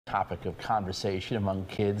topic of conversation among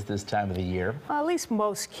kids this time of the year. Well, at least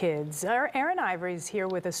most kids. Our Erin Ivory's here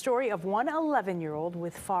with a story of one 11-year-old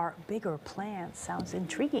with far bigger plans. Sounds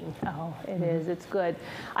intriguing. Oh, it is. It's good.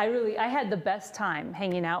 I had the best time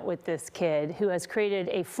hanging out with this kid who has created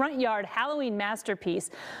a front yard Halloween masterpiece,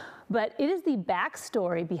 but it is the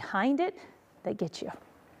backstory behind it that gets you.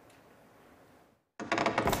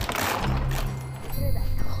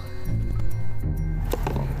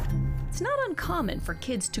 It's not uncommon for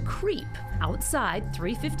kids to creep outside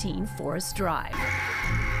 315 Forest Drive.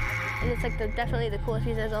 And it's like definitely the coolest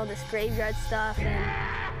because there's all this graveyard stuff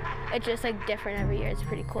and it's just like different every year. It's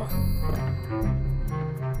pretty cool.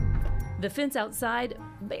 The fence outside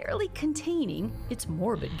barely containing its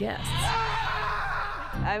morbid guests.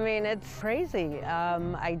 I mean, it's crazy.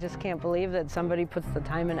 I just can't believe that somebody puts the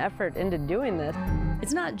time and effort into doing this.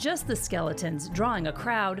 It's not just the skeletons drawing a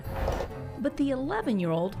crowd, but the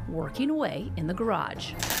 11-year-old working away in the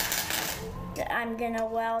garage. I'm gonna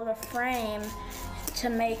weld a frame to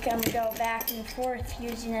make them go back and forth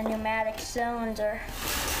using a pneumatic cylinder.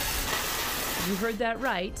 You heard that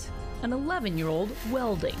right, an 11-year-old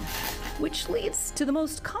welding. Which leads to the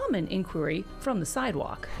most common inquiry from the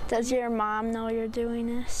sidewalk. Does your mom know you're doing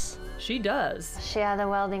this? She does. Yeah, the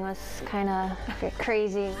welding was kind of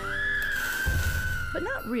crazy. But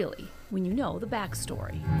not really when you know the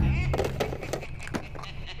backstory.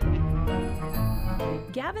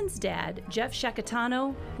 Gavin's dad, Jeff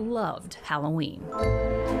Shacatano, loved Halloween.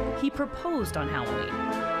 He proposed on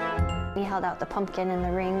Halloween. He held out the pumpkin and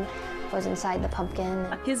the ring was inside the pumpkin.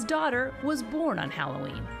 His daughter was born on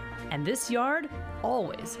Halloween. And this yard,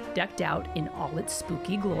 always decked out in all its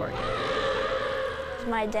spooky glory.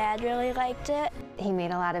 My dad really liked it. He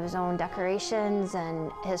made a lot of his own decorations, and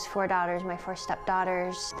his 4 daughters, my 4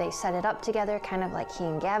 stepdaughters, they set it up together, kind of like he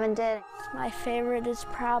and Gavin did. My favorite is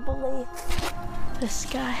probably this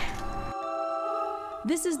guy.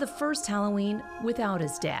 This is the first Halloween without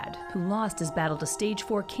his dad, who lost his battle to stage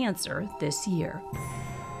 4 cancer this year.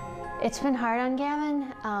 It's been hard on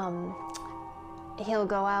Gavin. He'll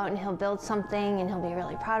go out and he'll build something and he'll be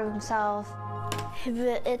really proud of himself.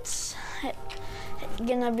 It's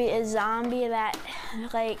gonna be a zombie that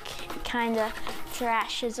like kind of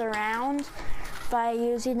thrashes around by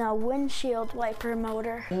using a windshield wiper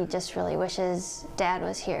motor. He just really wishes Dad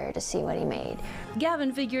was here to see what he made.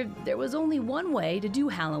 Gavin figured there was only one way to do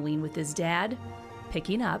Halloween with his dad,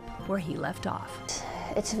 picking up where he left off.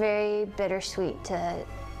 It's very bittersweet to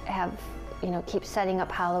have, keep setting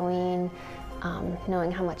up Halloween,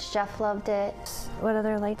 knowing how much Jeff loved it. What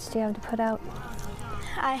other lights do you have to put out?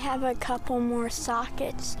 I have a couple more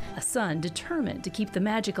sockets. A son determined to keep the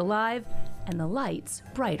magic alive and the lights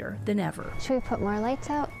brighter than ever. Should we put more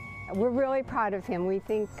lights out? We're really proud of him. We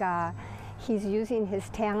think he's using his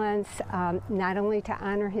talents not only to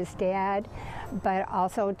honor his dad, but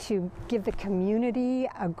also to give the community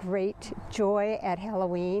a great joy at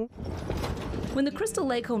Halloween. When the Crystal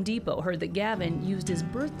Lake Home Depot heard that Gavin used his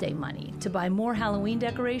birthday money to buy more Halloween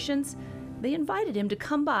decorations, they invited him to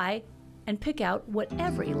come by and pick out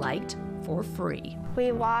whatever he liked for free.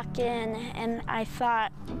 We walk in and I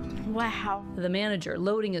thought, wow. The manager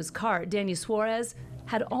loading his cart, Danny Suarez,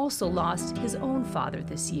 had also lost his own father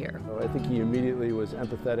this year. I think he immediately was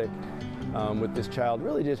empathetic with this child,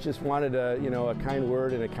 really just wanted a kind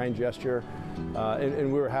word and a kind gesture,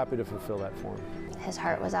 and we were happy to fulfill that for him. His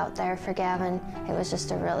heart was out there for Gavin. It was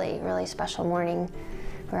just a really, really special morning.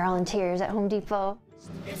 We were all in tears at Home Depot.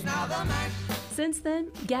 Since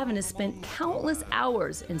then, Gavin has spent countless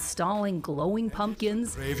hours installing glowing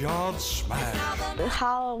pumpkins. Graveyard smash.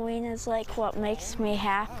 Halloween is like what makes me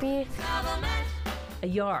happy. A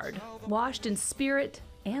yard washed in spirit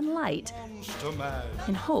and light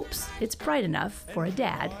in hopes it's bright enough for a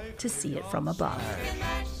dad to see it from above.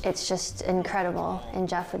 It's just incredible, and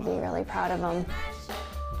Jeff would be really proud of him.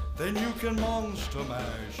 Then you can monster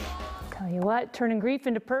mash. Tell you what, turning grief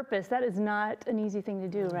into purpose, that is not an easy thing to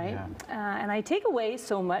do, right? Yeah. And I take away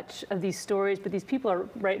so much of these stories, but these people are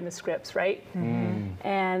writing the scripts, right?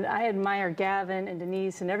 And I admire Gavin and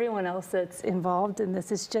Denise and everyone else that's involved in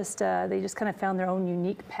this. It's just, they just kind of found their own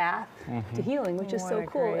unique path to healing, which is so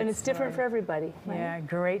cool. And it's different for everybody. Right? Yeah,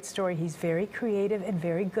 great story. He's very creative and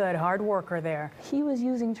very good, hard worker there. He was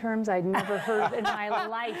using terms I'd never heard in my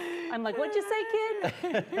life. I'm like, what'd you say,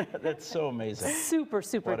 kid? That's so amazing. Super,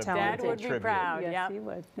 super talented. Dad would be proud. Yes, he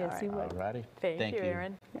would. Yes, he would. All righty. Thank you,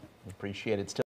 Erin. Appreciate it. Still